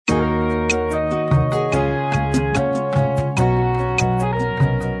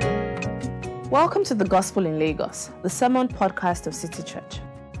Welcome to the Gospel in Lagos, the sermon podcast of City Church.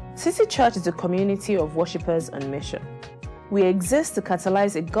 City Church is a community of worshippers on mission. We exist to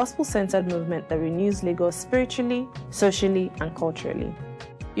catalyze a gospel-centered movement that renews Lagos spiritually, socially, and culturally.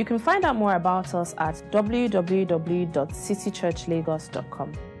 You can find out more about us at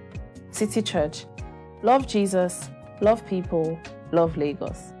www.citychurchlagos.com. City Church. Love Jesus, love people, love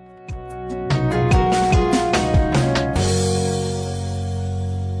Lagos.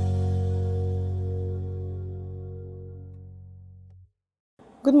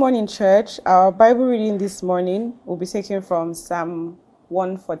 Good morning, church. Our Bible reading this morning will be taken from Psalm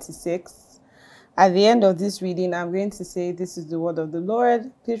 146. At the end of this reading, I'm going to say, "This is the word of the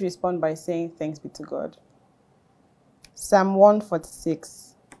Lord." Please respond by saying, "Thanks be to God." Psalm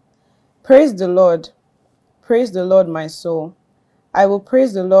 146. Praise the Lord, my soul. I will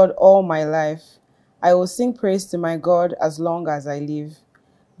praise the Lord all my life. I will sing praise to my God as long as I live.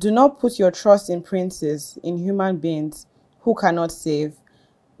 Do not put your trust in princes, in human beings who cannot save.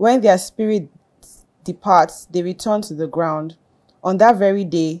 When their spirit departs, they return to the ground. On that very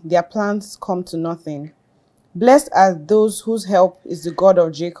day, their plans come to nothing. Blessed are those whose help is the God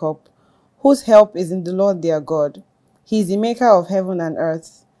of Jacob, whose help is in the Lord their God. He is the maker of heaven and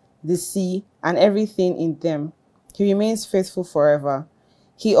earth, the sea, and everything in them. He remains faithful forever.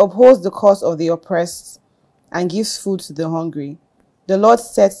 He upholds the cause of the oppressed and gives food to the hungry. The Lord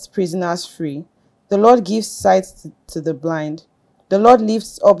sets prisoners free. The Lord gives sight to the blind. The Lord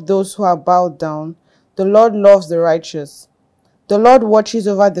lifts up those who are bowed down. The Lord loves the righteous. The Lord watches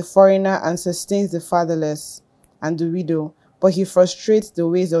over the foreigner and sustains the fatherless and the widow, but he frustrates the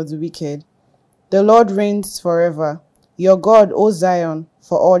ways of the wicked. The Lord reigns forever. Your God, O Zion,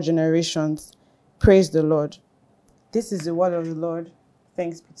 for all generations. Praise the Lord. This is the word of the Lord.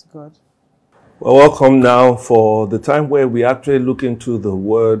 Thanks be to God. Well, welcome now for the time where we actually look into the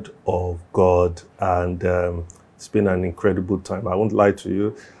Word of God, and it's been an incredible time. I won't lie to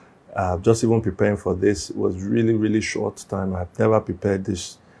you. Just even preparing for this, it was really, really short time. I've never prepared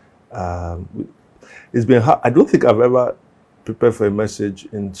this. It's been hard. I don't think I've ever prepared for a message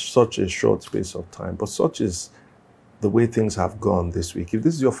in such a short space of time, but such is the way things have gone this week. If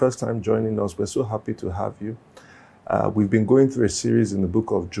this is your first time joining us, we're so happy to have you. We've been going through a series in the book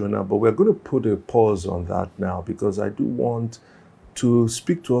of Jonah, but we're going to put a pause on that now because I do want to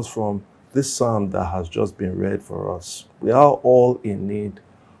speak to us from this psalm that has just been read for us. We are all in need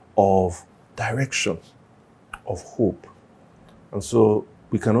of direction, of hope. And so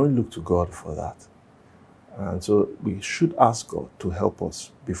we can only look to God for that. And so we should ask God to help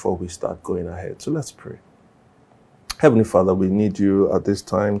us before we start going ahead. So let's pray. Heavenly Father, we need you at this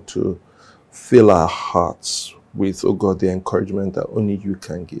time to fill our hearts with, oh God, the encouragement that only you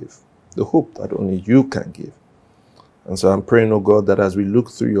can give, the hope that only you can give. And so I'm praying, oh God, that as we look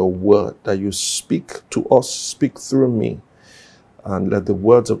through your word, that you speak to us, speak through me, and let the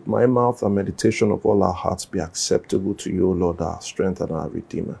words of my mouth and meditation of all our hearts be acceptable to you, O Lord, our strength and our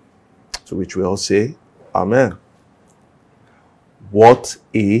Redeemer. To which we all say, Amen. What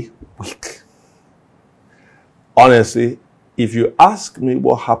a week. Honestly, if you ask me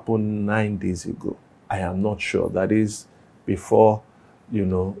what happened 9 days ago, I am not sure. That is before,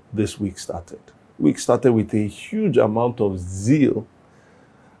 this week started. Week started with a huge amount of zeal,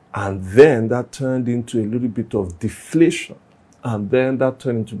 and then that turned into a little bit of deflation, and then that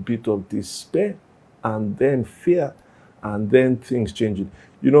turned into a bit of despair, and then fear, and then things changing.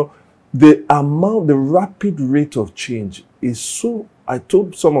 The rapid rate of change is so. I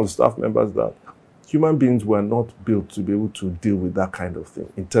told some of the staff members that human beings were not built to be able to deal with that kind of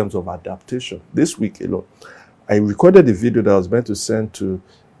thing in terms of adaptation. This week alone, I recorded a video that I was meant to send to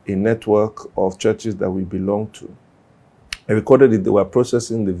a network of churches that we belong to. I recorded it, they were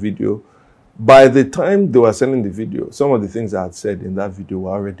processing the video. By the time they were sending the video, some of the things I had said in that video were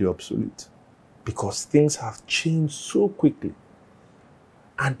already obsolete because things have changed so quickly.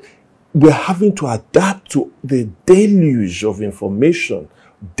 And we're having to adapt to the deluge of information,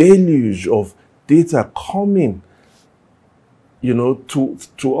 deluge of data coming, to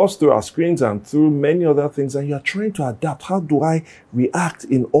us through our screens and through many other things, and you're trying to adapt. How do I react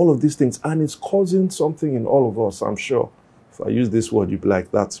in all of these things? And it's causing something in all of us, I'm sure. If I use this word, you'd be like,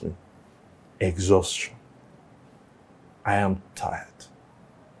 that's me. Exhaustion. I am tired.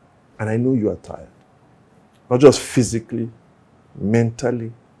 And I know you are tired. Not just physically,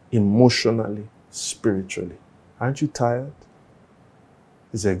 mentally, emotionally, spiritually. Aren't you tired?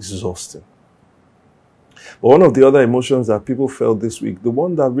 It's exhausting. But one of the other emotions that people felt this week, the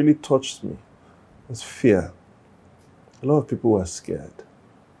one that really touched me, was fear. A lot of people were scared.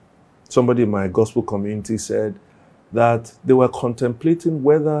 Somebody in my gospel community said that they were contemplating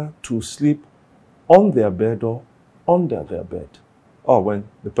whether to sleep on their bed or under their bed. Oh, when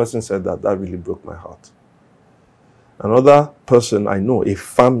the person said that, that really broke my heart. Another person I know, a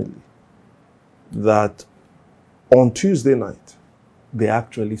family, that on Tuesday night, they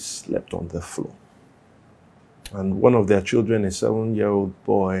actually slept on the floor. And one of their children, a 7-year-old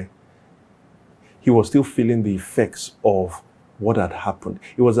boy, he was still feeling the effects of what had happened.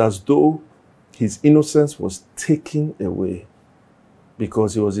 It was as though his innocence was taken away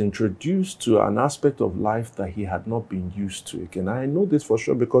because he was introduced to an aspect of life that he had not been used to again. I know this for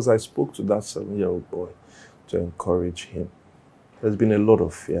sure because I spoke to that 7-year-old boy to encourage him. There's been a lot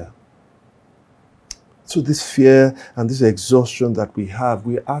of fear. So this fear and this exhaustion that we have,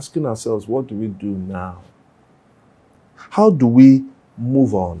 we're asking ourselves, what do we do now? How do we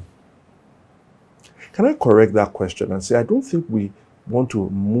move on? Can I correct that question and say, I don't think we want to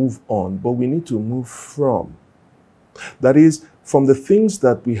move on, but we need to move from. That is, from the things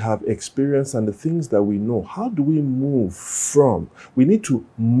that we have experienced and the things that we know. How do we move from? We need to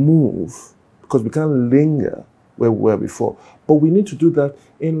move because we can't linger where we were before. But we need to do that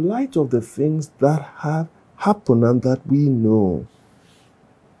in light of the things that have happened and that we know.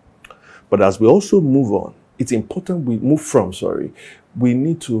 But as we also move on, it's important we move from, we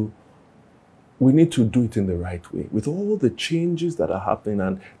need to do it in the right way. With all the changes that are happening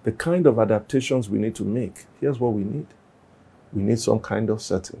and the kind of adaptations we need to make, here's what we need. We need some kind of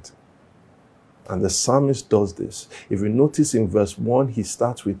certainty. And the psalmist does this. If you notice in verse 1, he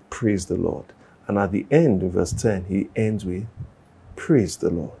starts with praise the Lord. And at the end, in verse 10, he ends with praise the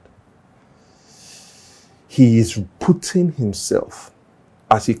Lord. He is putting himself,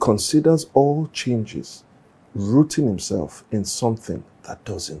 as he considers all changes, rooting himself in something that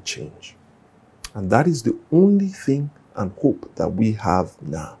doesn't change. And that is the only thing and hope that we have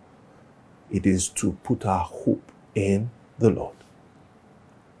now. It is to put our hope in the Lord.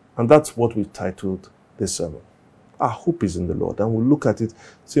 And that's what we've titled this sermon. Our hope is in the Lord. And we'll look at it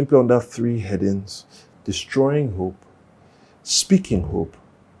simply under 3 headings: destroying hope, speaking hope,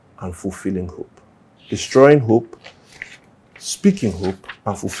 and fulfilling hope. Destroying hope, speaking hope,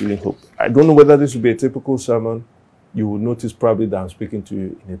 and fulfilling hope. I don't know whether this will be a typical sermon. You will notice probably that I'm speaking to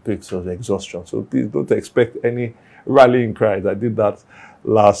you in a place of exhaustion. So please don't expect any rallying cries. I did that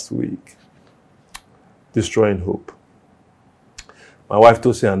last week. Destroying hope. My wife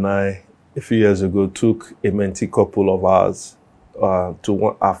Tosi and I, a few years ago, took a mentee couple of ours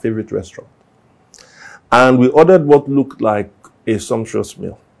to our favorite restaurant. And we ordered what looked like a sumptuous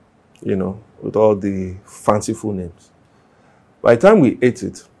meal, with all the fanciful names. By the time we ate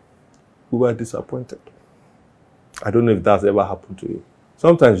it, we were disappointed. I don't know if that's ever happened to you.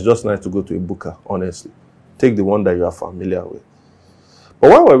 Sometimes it's just nice to go to a booker, honestly. Take the one that you are familiar with. But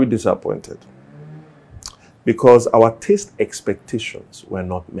why were we disappointed? Because our taste expectations were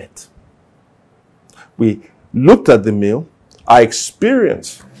not met. We looked at the meal, our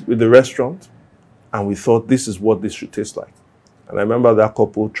experience with the restaurant, and we thought this is what this should taste like. And I remember that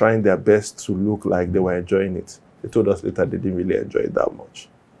couple trying their best to look like they were enjoying it. They told us later they didn't really enjoy it that much.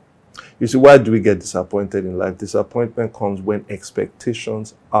 You see, why do we get disappointed in life? Disappointment comes when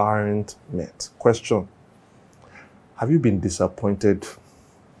expectations aren't met. Question: have you been disappointed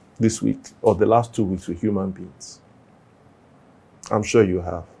this week or the last 2 weeks with human beings? I'm sure you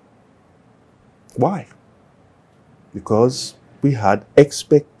have. Why? Because we had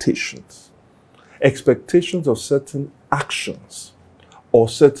expectations. Expectations of certain actions or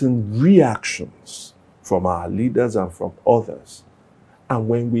certain reactions from our leaders and from others. And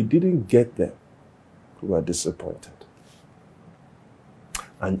when we didn't get them, we were disappointed.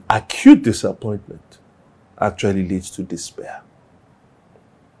 And acute disappointment actually leads to despair.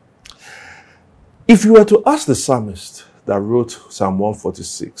 If you were to ask the psalmist that wrote Psalm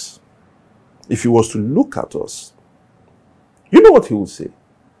 146, if he was to look at us, you know what he would say?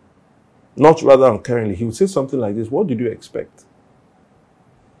 Not rather uncaringly, he would say something like this: what did you expect?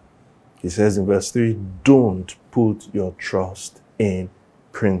 He says in verse 3, don't put your trust in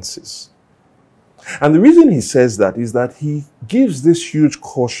princes. And the reason he says that is that he gives this huge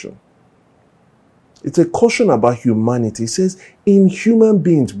caution. It's a caution about humanity. He says, in human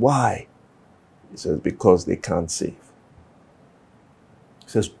beings. Why? He says, because they can't save. He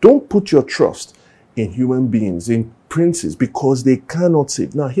says, don't put your trust in human beings, in princes, because they cannot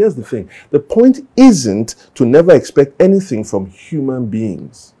save. Now, here's the thing. The point isn't to never expect anything from human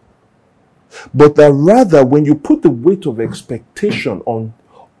beings. But that rather, when you put the weight of expectation on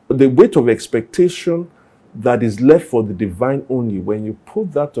the weight of expectation that is left for the divine only, when you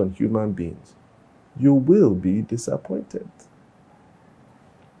put that on human beings, you will be disappointed.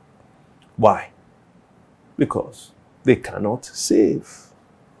 Why? Because they cannot save.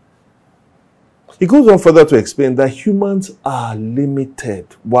 He goes on further to explain that humans are limited.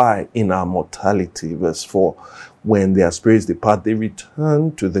 Why? In our mortality. Verse 4. When their spirits depart, they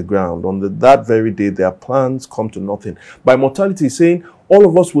return to the ground. On that very day, their plans come to nothing. By mortality, he's saying all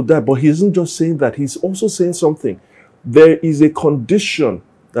of us will die. But he isn't just saying that. He's also saying something. There is a condition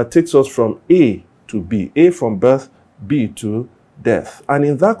that takes us from A to B. A from birth, B to death. And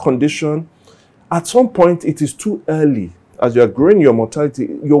in that condition, at some point, it is too early. As you are growing your mortality,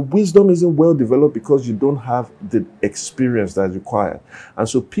 your wisdom isn't well developed because you don't have the experience that is required. And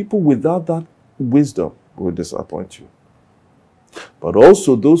so people without that wisdom will disappoint you. But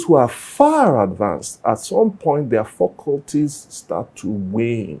also those who are far advanced, at some point their faculties start to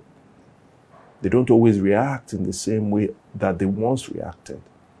wane. They don't always react in the same way that they once reacted.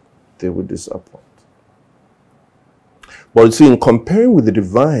 They will disappoint. But you see, in comparing with the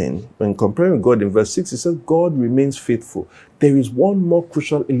divine, when comparing with God in verse 6, it says God remains faithful. There is one more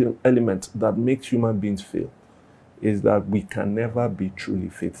crucial element that makes human beings fail, is that we can never be truly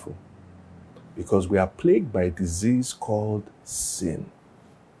faithful. Because we are plagued by a disease called sin.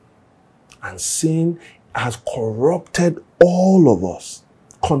 And sin has corrupted all of us,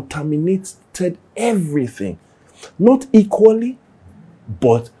 contaminated everything. Not equally,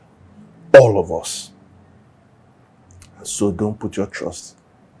 but all of us. So don't put your trust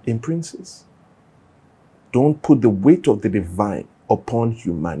in princes. Don't put the weight of the divine upon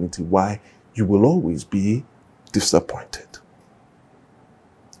humanity. Why? You will always be disappointed.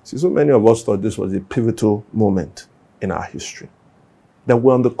 See, so many of us thought this was a pivotal moment in our history. That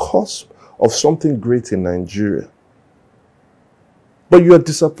we're on the cusp of something great in Nigeria. But you are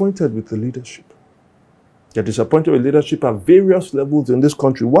disappointed with the leadership. You're disappointed with leadership at various levels in this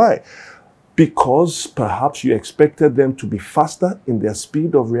country. Why? Because perhaps you expected them to be faster in their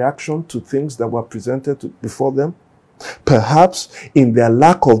speed of reaction to things that were presented before them. Perhaps in their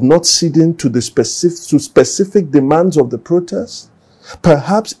lack of not ceding to the specific demands of the protest.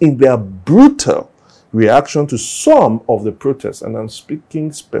 Perhaps in their brutal reaction to some of the protests. And I'm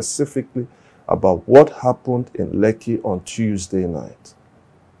speaking specifically about what happened in Lekki on Tuesday night.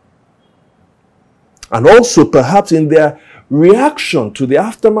 And also perhaps in their reaction to the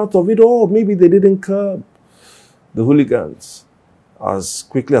aftermath of it all. Maybe they didn't curb the hooligans as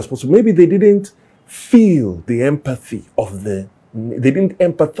quickly as possible. Maybe they didn't feel the empathy of they didn't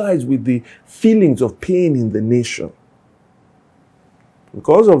empathize with the feelings of pain in the nation.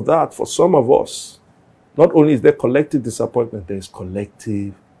 Because of that, for some of us, not only is there collective disappointment, there is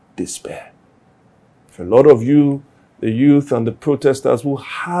collective despair. For a lot of you, the youth and the protesters who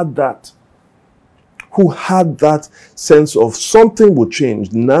had that sense of something will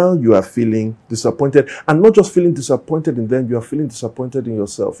change. Now you are feeling disappointed. And not just feeling disappointed in them, you are feeling disappointed in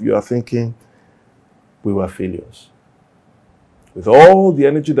yourself. You are thinking, we were failures. With all the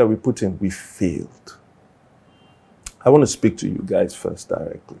energy that we put in, we failed. I want to speak to you guys first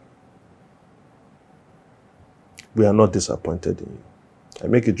directly. We are not disappointed in you. I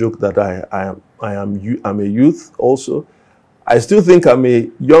make a joke that I'm a youth also. I still think I'm a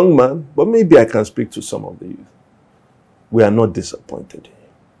young man, but maybe I can speak to some of the youth. We are not disappointed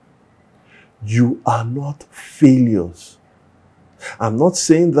in you. You are not failures. I'm not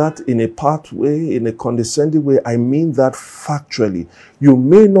saying that in a part way, in a condescending way. I mean that factually. You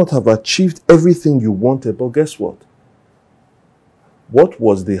may not have achieved everything you wanted, but guess what? What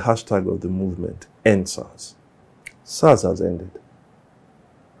was the hashtag of the movement? End SARS. SARS has ended.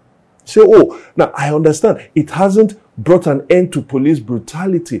 Say, now I understand. It hasn't brought an end to police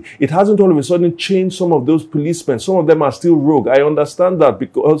brutality. It hasn't all of a sudden changed some of those policemen. Some of them are still rogue. I understand that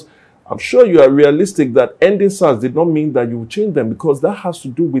because I'm sure you are realistic that ending SARS did not mean that you will change them, because that has to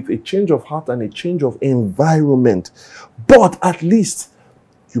do with a change of heart and a change of environment. But at least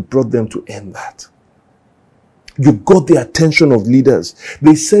you brought them to end that. You got the attention of leaders.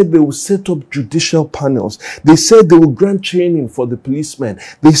 They said they will set up judicial panels. They said they will grant training for the policemen.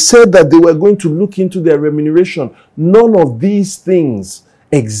 They said that they were going to look into their remuneration. None of these things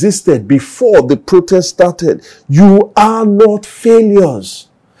existed before the protest started. You are not failures.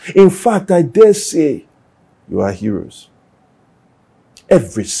 In fact, I dare say you are heroes.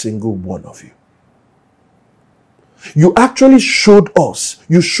 Every single one of you. You actually showed us,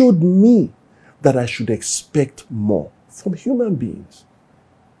 you showed me, that I should expect more from human beings.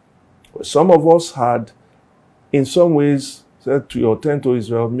 Well, some of us had, in some ways, said to your tent, O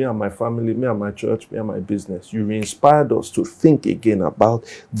Israel, me and my family, me and my church, me and my business. You inspired us to think again about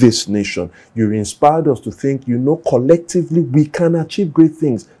this nation. You inspired us to think, collectively we can achieve great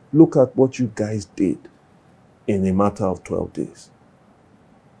things. Look at what you guys did in a matter of 12 days.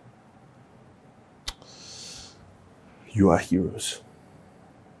 You are heroes.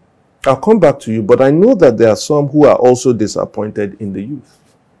 I'll come back to you, but I know that there are some who are also disappointed in the youth.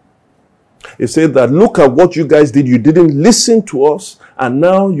 It said that, look at what you guys did. You didn't listen to us, and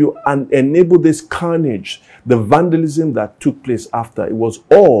now you enable this carnage, the vandalism that took place after. It was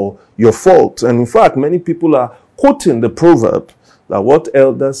all your fault. And in fact, many people are quoting the proverb that what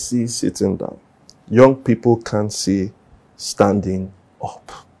elders see sitting down, young people can't see standing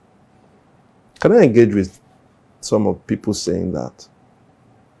up. Can I engage with some of people saying that?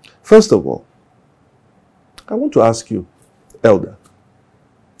 First of all, I want to ask you, elder,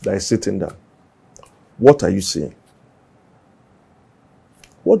 that is sitting down, what are you seeing?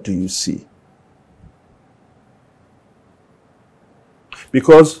 What do you see?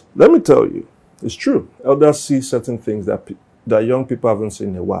 Because, let me tell you, it's true. Elders see certain things that young people haven't seen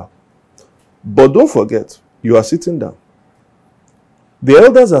in a while. But don't forget, you are sitting down. The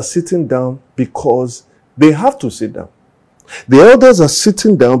elders are sitting down because they have to sit down. The elders are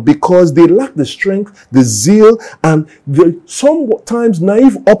sitting down because they lack the strength, the zeal, and the sometimes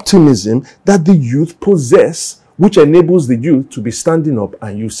naive optimism that the youth possess, which enables the youth to be standing up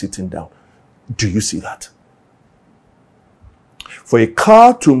and you sitting down. Do you see that? For a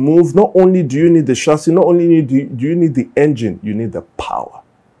car to move, not only do you need the chassis, not only do you need the engine, you need the power.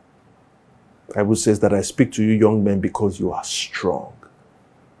 The Bible says that I speak to you young men because you are strong.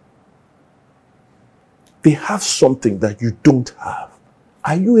 They have something that you don't have.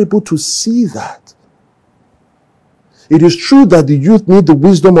 Are you able to see that? It is true that the youth need the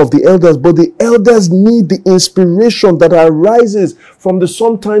wisdom of the elders, but the elders need the inspiration that arises from the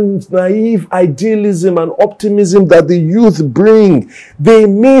sometimes naive idealism and optimism that the youth bring. They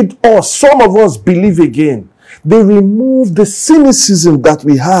made us, some of us, believe again. They removed the cynicism that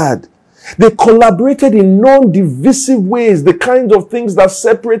we had. They collaborated in non-divisive ways, the kind of things that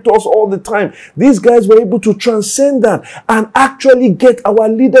separate us all the time. These guys were able to transcend that and actually get our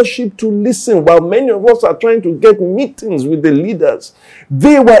leadership to listen. While many of us are trying to get meetings with the leaders,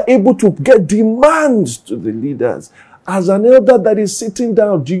 they were able to get demands to the leaders. As an elder that is sitting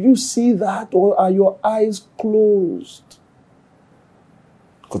down, do you see that, or are your eyes closed?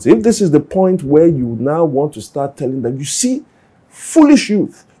 Because if this is the point where you now want to start telling them, you see, foolish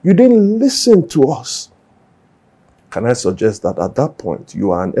youth, you didn't listen to us. Can I suggest that at that point,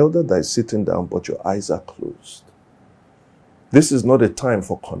 you are an elder that is sitting down, but your eyes are closed? This is not a time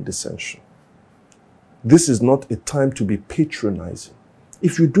for condescension. This is not a time to be patronizing.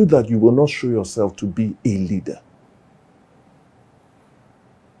 If you do that, you will not show yourself to be a leader.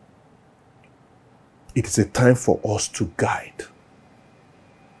 It is a time for us to guide.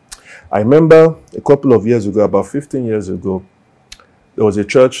 I remember a couple of years ago, about 15 years ago, there was a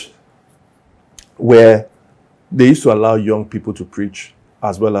church where they used to allow young people to preach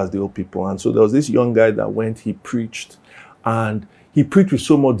as well as the old people. And so there was this young guy that went, he preached, and he preached with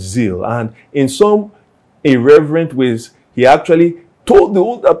so much zeal. And in some irreverent ways, he actually told the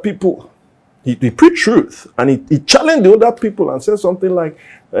older people, he preached truth, and he challenged the older people and said something like,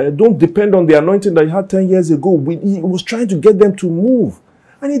 don't depend on the anointing that you had 10 years ago. He was trying to get them to move.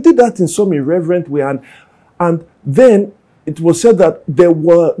 And he did that in some irreverent way. And then it was said that there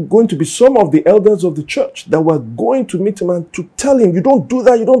were going to be some of the elders of the church that were going to meet him and to tell him, you don't do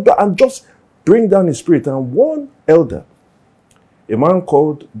that, you don't do that, and just bring down his spirit. And one elder, a man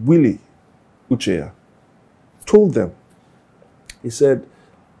called Willie Ucheya, told them, he said,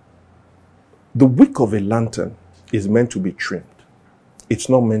 the wick of a lantern is meant to be trimmed. It's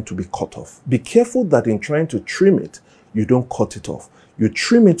not meant to be cut off. Be careful that in trying to trim it, you don't cut it off. You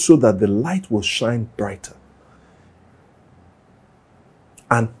trim it so that the light will shine brighter.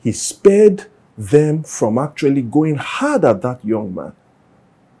 And he spared them from actually going hard at that young man.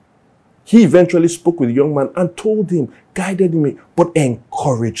 He eventually spoke with the young man and told him, guided him, but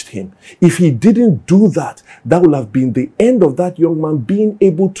encouraged him. If he didn't do that, that would have been the end of that young man being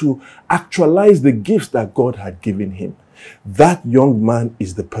able to actualize the gifts that God had given him. That young man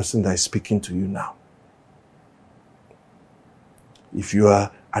is the person that is speaking to you now. If you are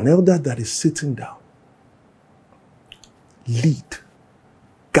an elder that is sitting down, lead.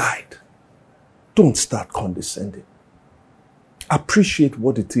 Guide. Don't start condescending. Appreciate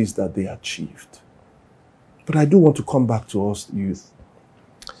what it is that they achieved. But I do want to come back to us youth.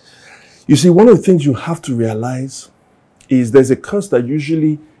 You see, one of the things you have to realize is there's a curse that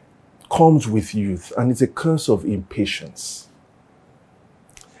usually comes with youth, and it's a curse of impatience.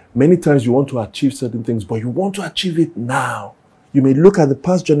 Many times you want to achieve certain things, but you want to achieve it now. You may look at the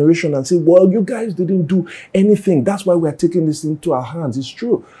past generation and say, well, you guys didn't do anything. That's why we're taking this into our hands. It's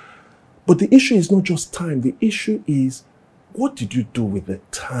true. But the issue is not just time. The issue is, what did you do with the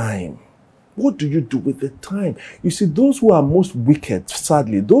time? What do you do with the time? You see, those who are most wicked,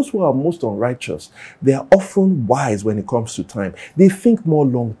 sadly, those who are most unrighteous, they are often wise when it comes to time. They think more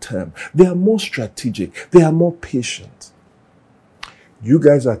long term. They are more strategic. They are more patient. You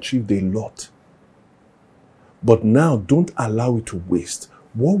guys achieved a lot. But now, don't allow it to waste.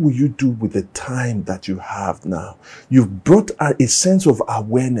 What will you do with the time that you have now? You've brought a sense of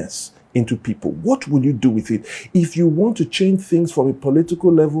awareness into people. What will you do with it? If you want to change things from a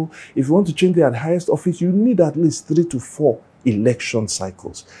political level, if you want to change the highest office, you need at least 3 to 4 election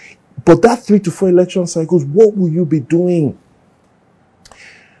cycles. But that 3 to 4 election cycles, what will you be doing?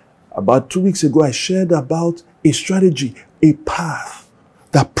 About 2 weeks ago, I shared about a strategy, a path,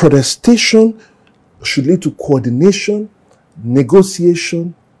 that protestation should lead to coordination,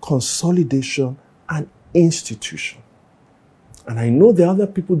 negotiation, consolidation, and institution. And I know there are other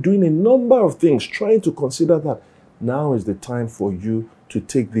people doing a number of things, trying to consider that now is the time for you to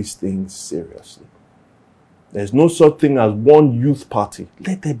take these things seriously. There's no such thing as one youth party.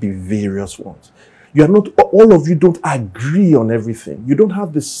 Let there be various ones. You are not, all of you don't agree on everything. You don't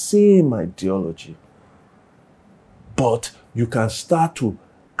have the same ideology. But you can start to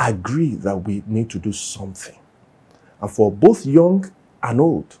agree that we need to do something. And for both young and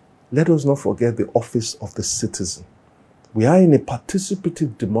old, let us not forget the office of the citizen. We are in a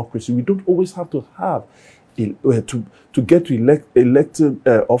participative democracy. We don't always have to have to get to elected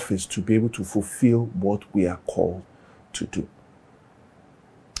office to be able to fulfill what we are called to do.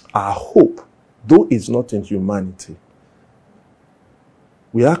 Our hope, though it's not in humanity,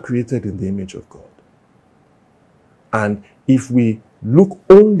 we are created in the image of God. And if we look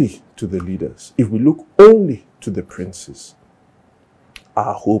only to the leaders, if we look only to the princes,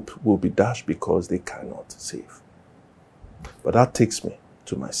 our hope will be dashed because they cannot save. But that takes me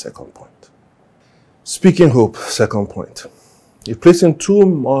to my second point. Speaking hope, second point. If placing too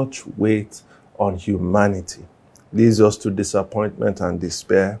much weight on humanity leads us to disappointment and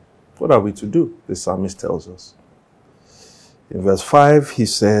despair, what are we to do? The psalmist tells us. In verse 5, he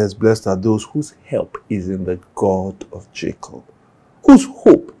says, "Blessed are those whose help is in the God of Jacob, whose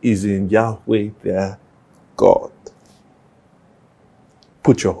hope is in Yahweh their God."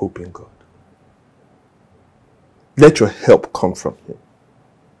 Put your hope in God. Let your help come from Him.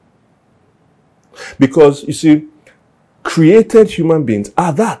 Because, you see, created human beings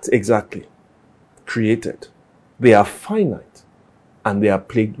are that exactly. Created. They are finite and they are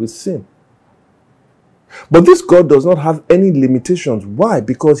plagued with sin. But this God does not have any limitations. Why?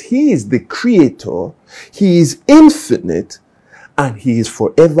 Because He is the creator, He is infinite, and He is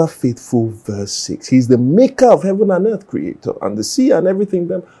forever faithful, verse 6. He is the maker of heaven and earth, creator, and the sea and everything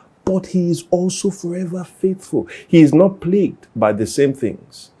them. But He is also forever faithful. He is not plagued by the same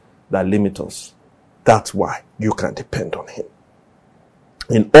things that limit us. That's why you can depend on Him.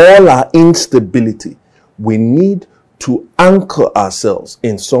 In all our instability, we need to anchor ourselves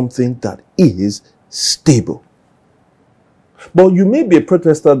in something that is stable. But you may be a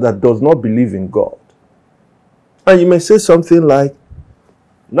Protestant that does not believe in God. And you may say something like,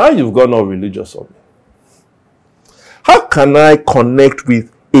 "Now you've gone all religious on me. How can I connect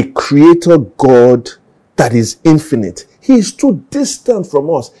with a creator God that is infinite? He is too distant from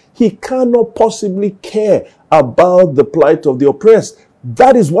us. He cannot possibly care about the plight of the oppressed.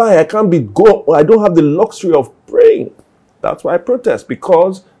 That is why I don't have the luxury of praying. That's why I protest,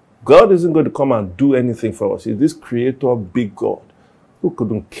 because God isn't going to come and do anything for us. He's this creator, big God, who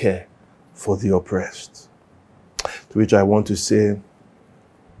couldn't care for the oppressed." To which I want to say,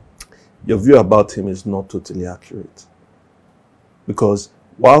 your view about Him is not totally accurate. Because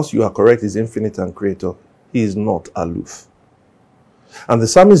whilst you are correct, He's infinite and creator, He is not aloof. And the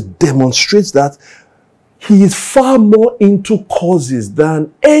psalmist demonstrates that He is far more into causes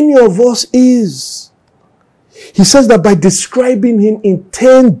than any of us is. He says that by describing Him in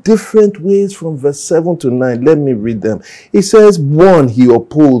 10 different ways from verse 7 to 9. Let me read them. He says, 1, He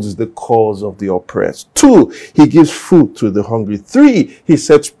upholds the cause of the oppressed. 2, He gives food to the hungry. 3, He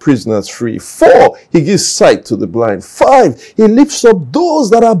sets prisoners free. 4, He gives sight to the blind. 5, He lifts up those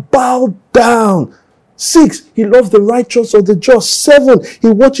that are bowed down. 6, He loves the righteous or the just. 7, He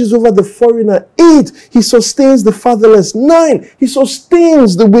watches over the foreigner. 8, He sustains the fatherless. 9, He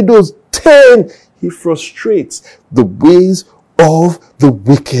sustains the widows. 10, He frustrates the ways of the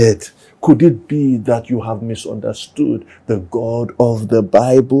wicked. Could it be that you have misunderstood the God of the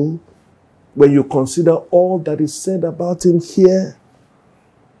Bible when you consider all that is said about Him here?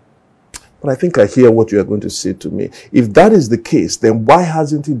 But I think I hear what you are going to say to me. If that is the case, then why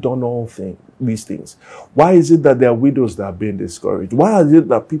hasn't He done these things? Why is it that there are widows that are being discouraged? Why is it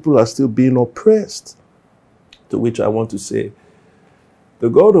that people are still being oppressed? To which I want to say, The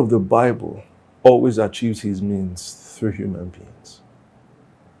God of the Bible always achieves his means through human beings.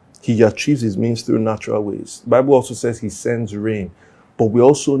 He achieves his means through natural ways. The Bible also says he sends rain. But we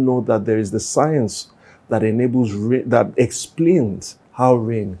also know that there is the science that enables rain, that explains how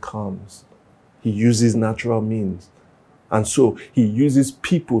rain comes. He uses natural means. And so he uses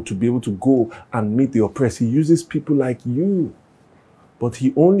people to be able to go and meet the oppressed. He uses people like you. But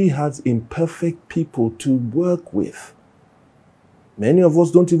he only has imperfect people to work with. Many of us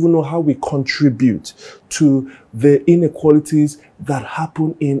don't even know how we contribute to the inequalities that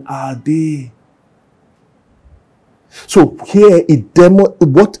happen in our day. So here,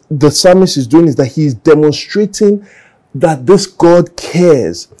 what the psalmist is doing is that he is demonstrating that this God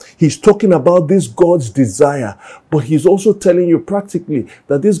cares. He's talking about this God's desire, but he's also telling you practically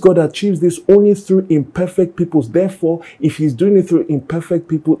that this God achieves this only through imperfect people. Therefore, if he's doing it through imperfect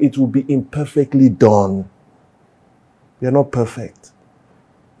people, it will be imperfectly done. We are not perfect,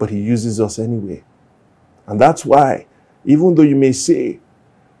 but he uses us anyway. And that's why, even though you may say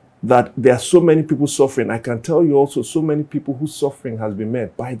that there are so many people suffering, I can tell you also so many people whose suffering has been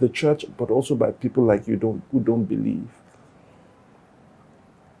met by the church, but also by people like you who don't believe.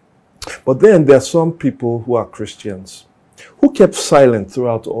 But then there are some people who are Christians who kept silent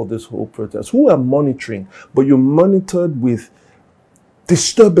throughout all this whole protest, who are monitoring, but you monitored with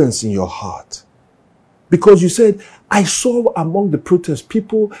disturbance in your heart. Because you said, I saw among the protests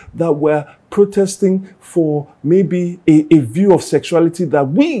people that were protesting for maybe a view of sexuality that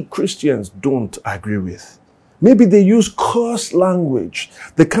we Christians don't agree with. Maybe they use coarse language,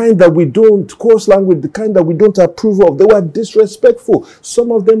 the kind that we don't approve of. They were disrespectful. Some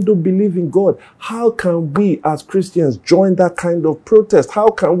of them don't believe in God. How can we as Christians join that kind of protest? How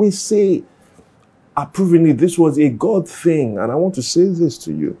can we say approvingly this was a God thing? And I want to say this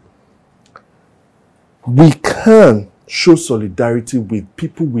to you. We can show solidarity with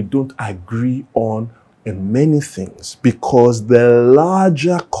people we don't agree on in many things, because the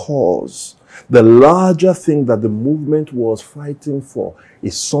larger cause, the larger thing that the movement was fighting for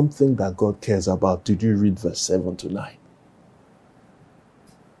is something that God cares about. Did you read verse 7 to 9?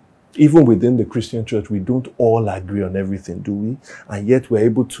 Even within the Christian church, we don't all agree on everything, do we? And yet we're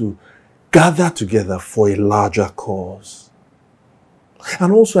able to gather together for a larger cause.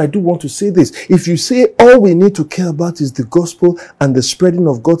 And also, I do want to say this. If you say all we need to care about is the gospel and the spreading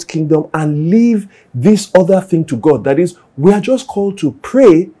of God's kingdom and leave this other thing to God, that is, we are just called to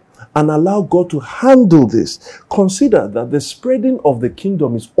pray and allow God to handle this. Consider that the spreading of the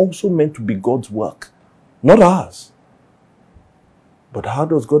kingdom is also meant to be God's work, not ours. But how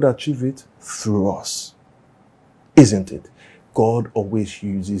does God achieve it? Through us. Isn't it? God always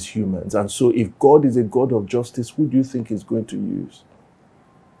uses humans. And so if God is a God of justice, who do you think he's going to use?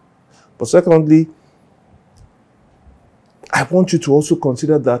 But secondly, I want you to also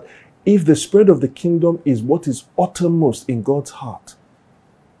consider that if the spread of the kingdom is what is uttermost in God's heart,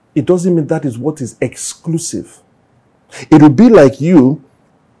 it doesn't mean that is what is exclusive. It would be like you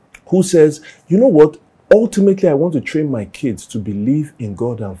who says, you know what, ultimately I want to train my kids to believe in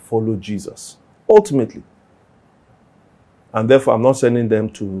God and follow Jesus. Ultimately. And therefore I'm not sending them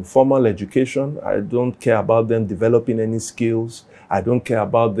to formal education. I don't care about them developing any skills. I don't care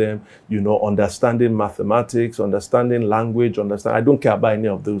about them, understanding mathematics, understanding language, I don't care about any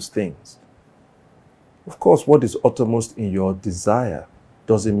of those things. Of course, what is uttermost in your desire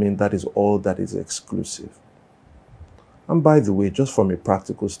doesn't mean that is all that is exclusive. And by the way, just from a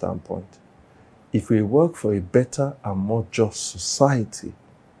practical standpoint, if we work for a better and more just society,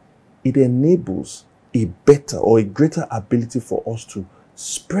 it enables a better or a greater ability for us to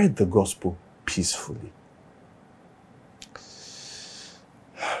spread the gospel peacefully.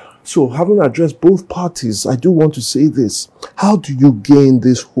 So, having addressed both parties, I do want to say this. How do you gain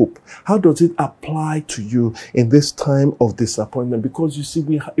this hope? How does it apply to you in this time of disappointment? Because you see,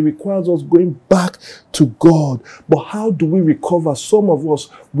 it requires us going back to God. But how do we recover, some of us,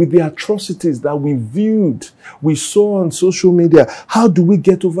 with the atrocities that we saw on social media? How do we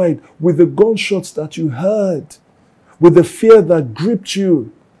get over it? With the gunshots that you heard, with the fear that gripped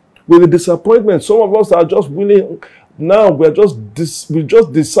you, with the disappointment. Some of us are just willing. Now we just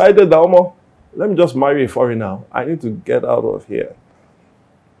decided that, let me just marry a foreigner. I need to get out of here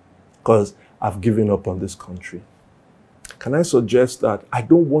because I've given up on this country. Can I suggest that I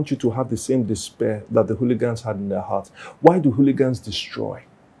don't want you to have the same despair that the hooligans had in their hearts? Why do hooligans destroy?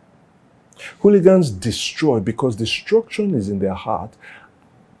 Hooligans destroy because destruction is in their heart.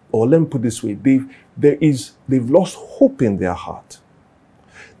 Or let me put it this way, they've lost hope in their heart.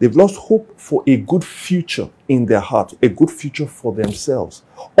 They've lost hope for a good future in their heart, a good future for themselves.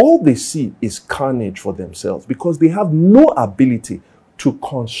 All they see is carnage for themselves because they have no ability to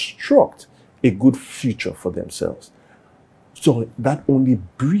construct a good future for themselves. So that only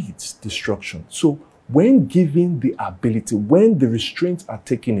breeds destruction. So when given the ability, when the restraints are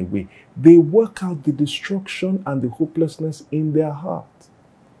taken away, they work out the destruction and the hopelessness in their heart.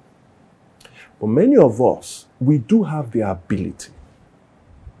 But many of us, we do have the ability.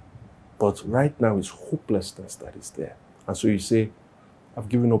 But right now it's hopelessness that is there. And so you say, I've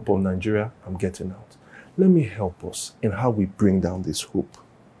given up on Nigeria, I'm getting out. Let me help us in how we bring down this hope.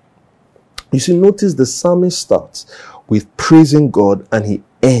 You see, notice the psalmist starts with praising God and he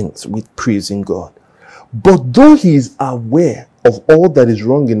ends with praising God. But though he is aware of all that is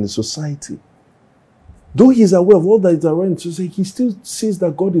wrong in the society, though he is aware of all that is wrong in the society, he still sees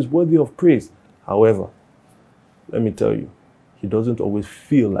that God is worthy of praise. However, let me tell you, he doesn't always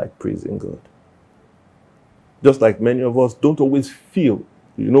feel like praising God. Just like many of us don't always feel,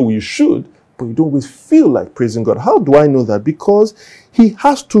 you should, but you don't always feel like praising God. How do I know that? Because he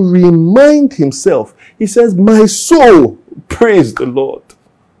has to remind himself. He says, my soul, praise the Lord.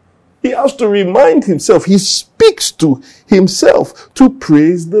 He has to remind himself. He speaks to himself to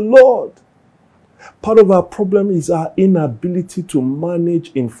praise the Lord. Part of our problem is our inability to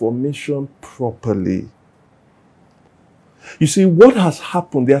manage information properly. You see, what has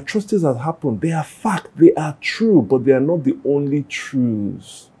happened, the atrocities that have happened, they are fact, they are true, but they are not the only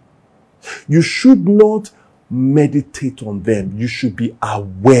truths. You should not meditate on them. You should be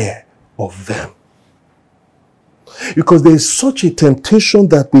aware of them. Because there is such a temptation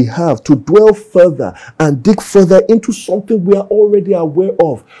that we have to dwell further and dig further into something we are already aware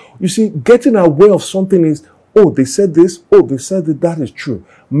of. You see, getting aware of something is, oh, they said this, oh, they said that is true.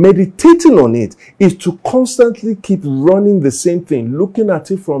 Meditating on it is to constantly keep running the same thing, looking at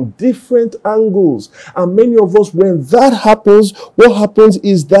it from different angles. And many of us, when that happens, what happens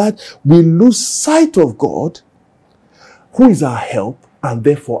is that we lose sight of God, who is our help, and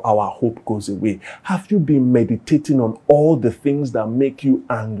therefore our hope goes away. Have you been meditating on all the things that make you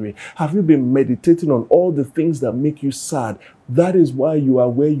angry? Have you been meditating on all the things that make you sad? That is why you are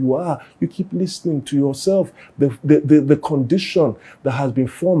where you are. You keep listening to yourself. The condition that has been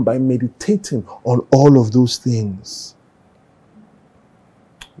formed by meditating on all of those things.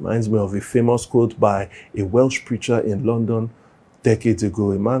 Reminds me of a famous quote by a Welsh preacher in London decades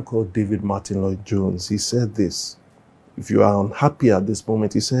ago, a man called David Martin Lloyd-Jones. He said this. If you are unhappy at this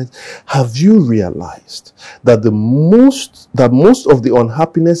moment, he said, have you realized that most of the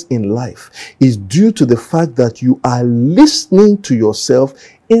unhappiness in life is due to the fact that you are listening to yourself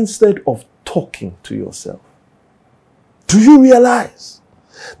instead of talking to yourself? Do you realize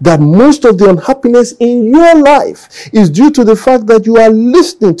that most of the unhappiness in your life is due to the fact that you are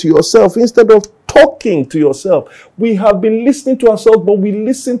listening to yourself instead of talking to yourself? We have been listening to ourselves, but we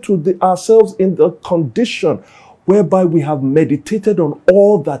listen to ourselves in the condition whereby we have meditated on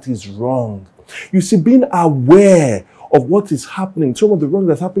all that is wrong. You see, being aware of what is happening, some of the wrong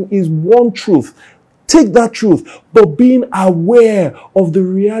that's happening is one truth. Take that truth, but being aware of the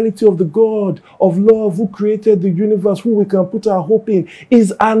reality of the God of love who created the universe, who we can put our hope in,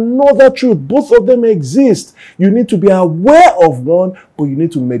 is another truth. Both of them exist. You need to be aware of one, but you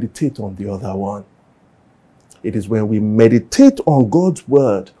need to meditate on the other one. It is when we meditate on God's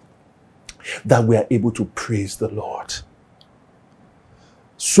word that we are able to praise the Lord.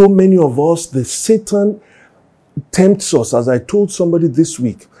 So many of us, the Satan tempts us, as I told somebody this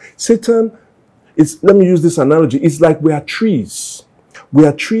week. Satan is, let me use this analogy, it's like we are trees. We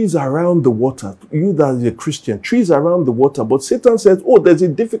are trees around the water. You that is a Christian, trees around the water. But Satan says, oh, there's a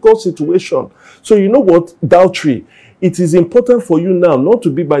difficult situation. So you know what, thou tree, it is important for you now not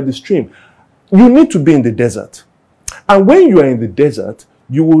to be by the stream. You need to be in the desert. And when you are in the desert,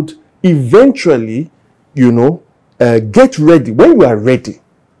 you would eventually, get ready. When you are ready,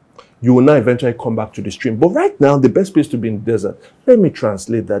 you will now eventually come back to the stream. But right now, the best place to be in the desert, let me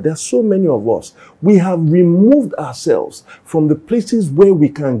translate that. There are so many of us. We have removed ourselves from the places where we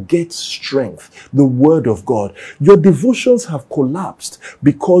can get strength, the word of God. Your devotions have collapsed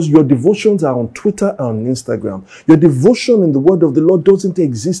because your devotions are on Twitter and on Instagram. Your devotion in the word of the Lord doesn't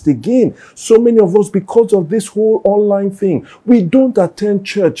exist again. So many of us, because of this whole online thing, we don't attend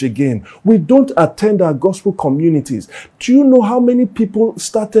church again. We don't attend our gospel communities. Do you know how many people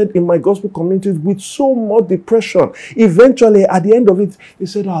started in my gospel communities with so much depression? Eventually, at the end of it, they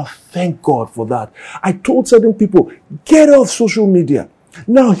said, oh, thank God for that. I told certain people, get off social media.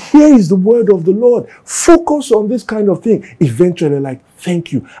 Now, here is the word of the Lord. Focus on this kind of thing. Eventually, like,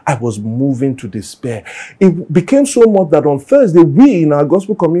 thank you. I was moving to despair. It became so much that on Thursday, we in our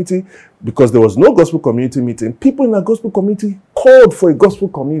gospel community, because there was no gospel community meeting, people in our gospel community called for a gospel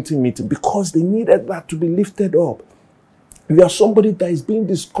community meeting because they needed that to be lifted up. If you are somebody that is being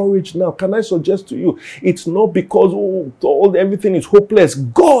discouraged now, can I suggest to you, it's not because everything is hopeless.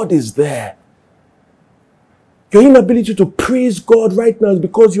 God is there. Your inability to praise God right now is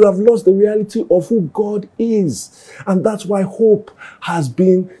because you have lost the reality of who God is. And that's why hope has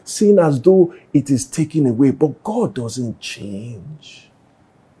been seen as though it is taken away. But God doesn't change.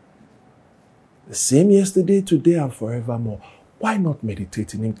 The same yesterday, today, and forevermore. Why not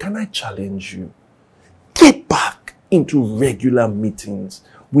meditate in Him? Can I challenge you? Get back into regular meetings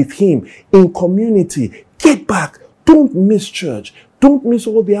with Him in community. Get back. Don't miss church. Don't miss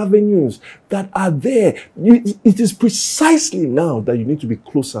all the avenues that are there. It is precisely now that you need to be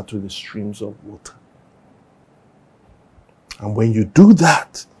closer to the streams of water. And when you do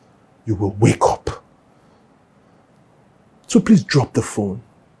that, you will wake up. So please drop the phone.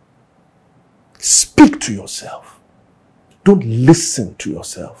 Speak to yourself. Don't listen to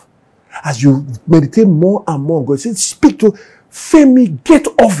yourself. As you meditate more and more, God says, speak to Femi, get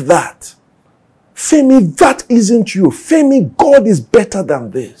off that. Femi, that isn't you. Femi, God is better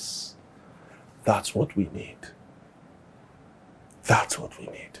than this. That's what we need. That's what we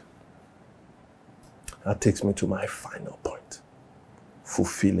need. That takes me to my final point.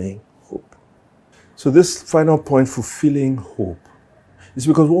 Fulfilling hope. So this final point, fulfilling hope, is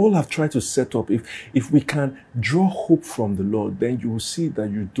because we all have tried to set up, if we can draw hope from the Lord, then you will see that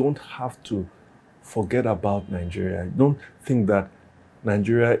you don't have to forget about Nigeria. Don't think that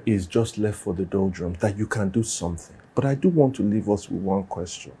Nigeria is just left for the doldrums, that you can do something. But I do want to leave us with one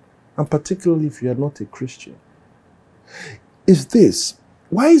question, and particularly if you are not a Christian, is this: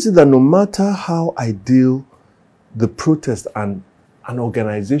 why is it that no matter how ideal the protest and an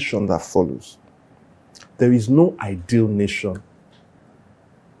organization that follows, there is no ideal nation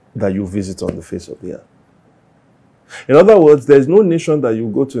that you visit on the face of the earth? In other words, there is no nation that you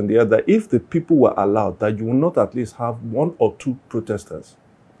go to in the earth that if the people were allowed, that you will not at least have one or two protesters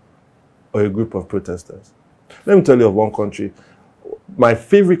or a group of protesters. Let me tell you of one country. My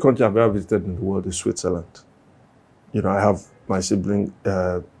favorite country I've ever visited in the world is Switzerland. You know, I have my sibling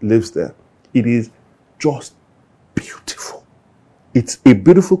lives there. It is just beautiful. It's a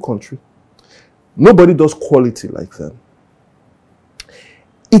beautiful country. Nobody does quality like them.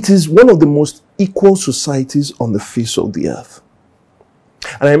 It is one of the most equal societies on the face of the earth.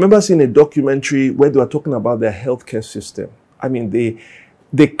 And I remember seeing a documentary where they were talking about their healthcare system. I mean,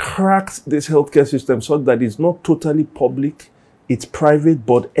 they cracked this healthcare system so that it's not totally public, it's private,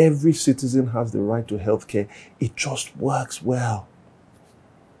 but every citizen has the right to healthcare. It just works well.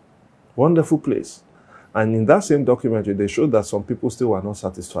 Wonderful place. And in that same documentary, they showed that some people still were not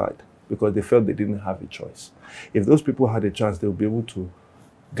satisfied because they felt they didn't have a choice. If those people had a chance, they would be able to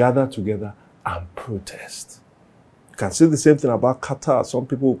gather together and protest. You can say the same thing about Qatar. Some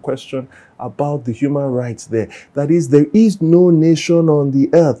people question about the human rights there. That is, there is no nation on the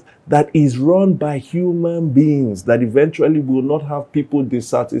earth that is run by human beings that eventually will not have people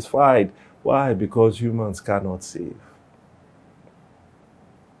dissatisfied. Why? Because humans cannot save.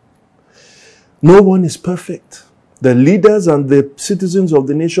 No one is perfect. The leaders and the citizens of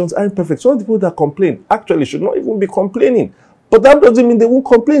the nations aren't perfect. Some of the people that complain actually should not even be complaining. But that doesn't mean they won't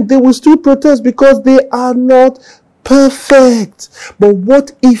complain. They will still protest because they are not perfect. But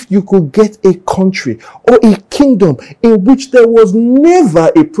what if you could get a country or a kingdom in which there was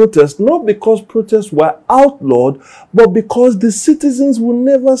never a protest, not because protests were outlawed, but because the citizens will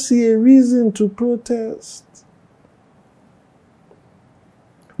never see a reason to protest?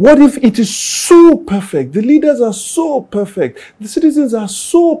 What if it is so perfect? The leaders are so perfect. The citizens are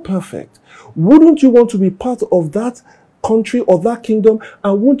so perfect. Wouldn't you want to be part of that country or that kingdom,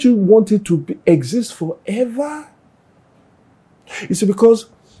 and won't you want it to exist forever? You see, because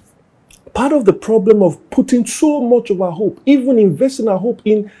part of the problem of putting so much of our hope, even investing our hope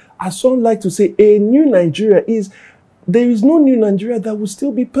in, as some like to say, a new Nigeria, is there is no new Nigeria that will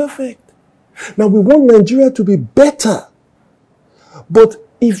still be perfect. Now, we want Nigeria to be better, but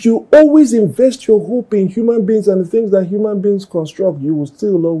if you always invest your hope in human beings and the things that human beings construct, you will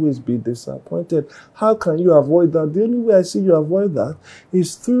still always be disappointed. How can you avoid that? The only way I see you avoid that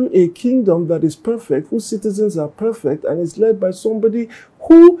is through a kingdom that is perfect, whose citizens are perfect, and is led by somebody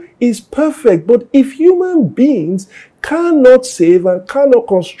who is perfect. But if human beings cannot save and cannot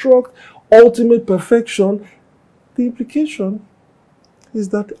construct ultimate perfection, the implication is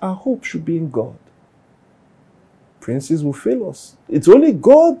that our hope should be in God. Princes will fail us. It's only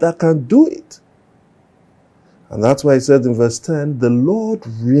God that can do it. And that's why it says in verse 10, the Lord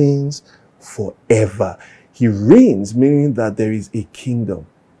reigns forever. He reigns, meaning that there is a kingdom.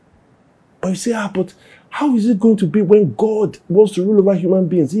 But you say, but how is it going to be when God wants to rule over human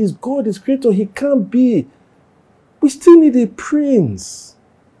beings? He is God, He is creator. He can't be We still need a prince.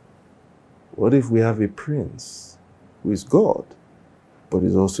 What if we have a prince who is God, but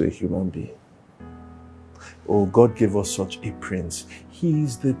is also a human being? Oh, God gave us such a prince. He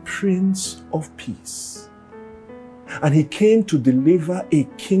is the Prince of Peace. And he came to deliver a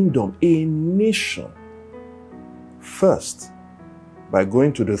kingdom, a nation, first by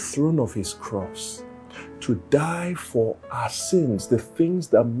going to the throne of his cross to die for our sins, the things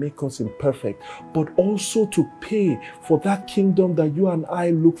that make us imperfect, but also to pay for that kingdom that you and I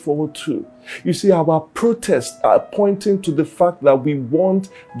look forward to. You see, our protests are pointing to the fact that we want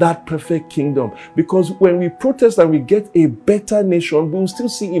that perfect kingdom. Because when we protest and we get a better nation, we'll still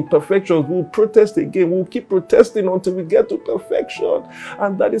see imperfections. We'll protest again. We'll keep protesting until we get to perfection.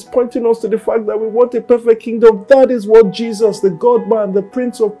 And that is pointing us to the fact that we want a perfect kingdom. That is what Jesus, the God-man, the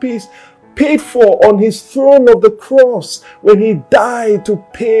Prince of Peace, paid for on his throne of the cross when he died to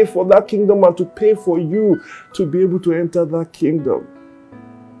pay for that kingdom and to pay for you to be able to enter that kingdom.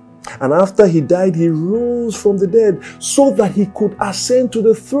 And after he died, he rose from the dead so that he could ascend to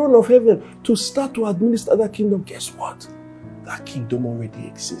the throne of heaven to start to administer that kingdom. Guess what? That kingdom already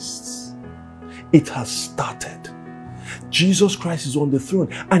exists. It has started. Jesus Christ is on the throne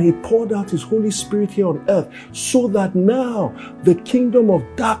and he poured out his Holy Spirit here on earth so that now the kingdom of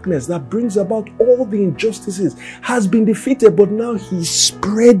darkness that brings about all the injustices has been defeated, but now he's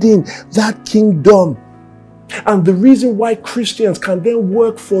spreading that kingdom. And the reason why Christians can then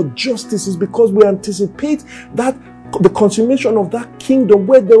work for justice is because we anticipate that the consummation of that kingdom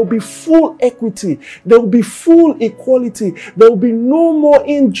where there will be full equity, there will be full equality, there will be no more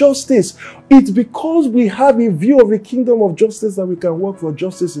injustice. It's because we have a view of a kingdom of justice that we can work for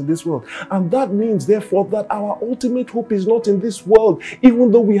justice in this world. And that means, therefore, that our ultimate hope is not in this world,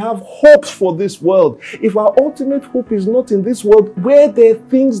 even though we have hopes for this world. If our ultimate hope is not in this world, where there are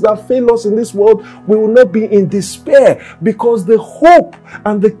things that fail us in this world, we will not be in despair, because the hope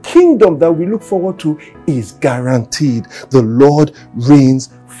and the kingdom that we look forward to is guaranteed. The Lord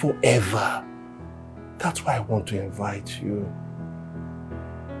reigns forever. That's why I want to invite you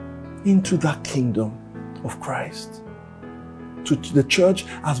into that kingdom of Christ. To the church,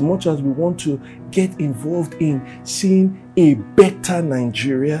 as much as we want to get involved in seeing a better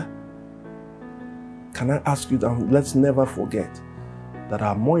Nigeria, can I ask you that let's never forget that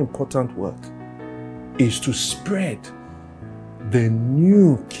our more important work is to spread the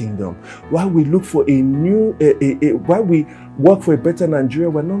new kingdom. While we look for a new, while we work for a better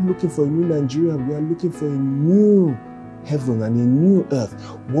Nigeria, we're not looking for a new Nigeria, we are looking for a new heaven and a new earth.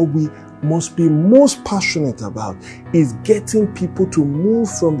 What we must be most passionate about is getting people to move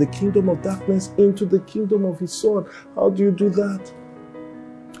from the kingdom of darkness into the kingdom of his Son. How do you do that?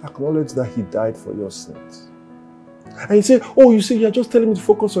 Acknowledge that he died for your sins. And you say, oh, you see, you're just telling me to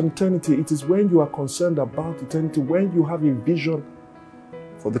focus on eternity. It is when you are concerned about eternity, when you have a vision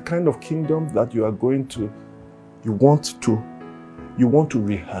for the kind of kingdom that you are going to, you want to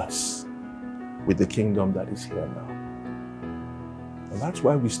rehearse with the kingdom that is here now. And that's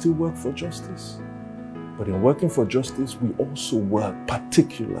why we still work for justice. But in working for justice, we also work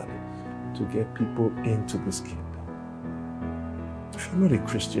particularly to get people into this kingdom. If you're not a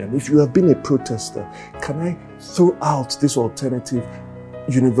Christian, if you have been a protester, can I throw out this alternative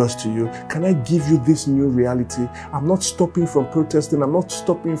universe to you? Can I give you this new reality? I'm not stopping from protesting. I'm not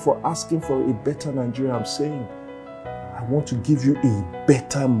stopping for asking for a better Nigeria. I'm saying I want to give you a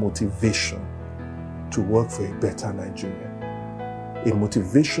better motivation to work for a better Nigeria. A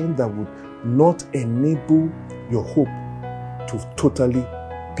motivation that would not enable your hope to totally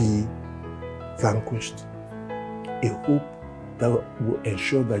be vanquished. A hope that will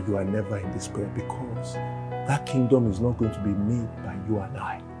ensure that you are never in despair, because that kingdom is not going to be made by you and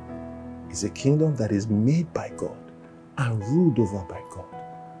I. It's a kingdom that is made by God and ruled over by God,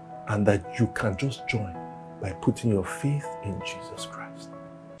 and that you can just join by putting your faith in Jesus Christ.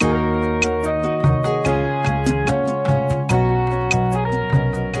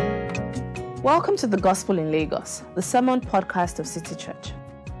 Welcome to the Gospel in Lagos, the sermon podcast of City Church.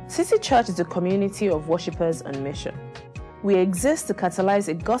 City Church is a community of worshippers on mission. We exist to catalyze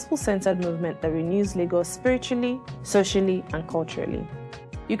a gospel-centered movement that renews Lagos spiritually, socially, and culturally.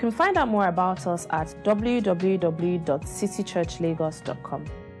 You can find out more about us at www.citychurchlagos.com.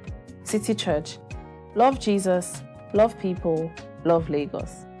 City Church. Love Jesus, love people, love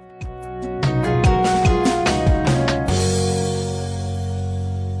Lagos.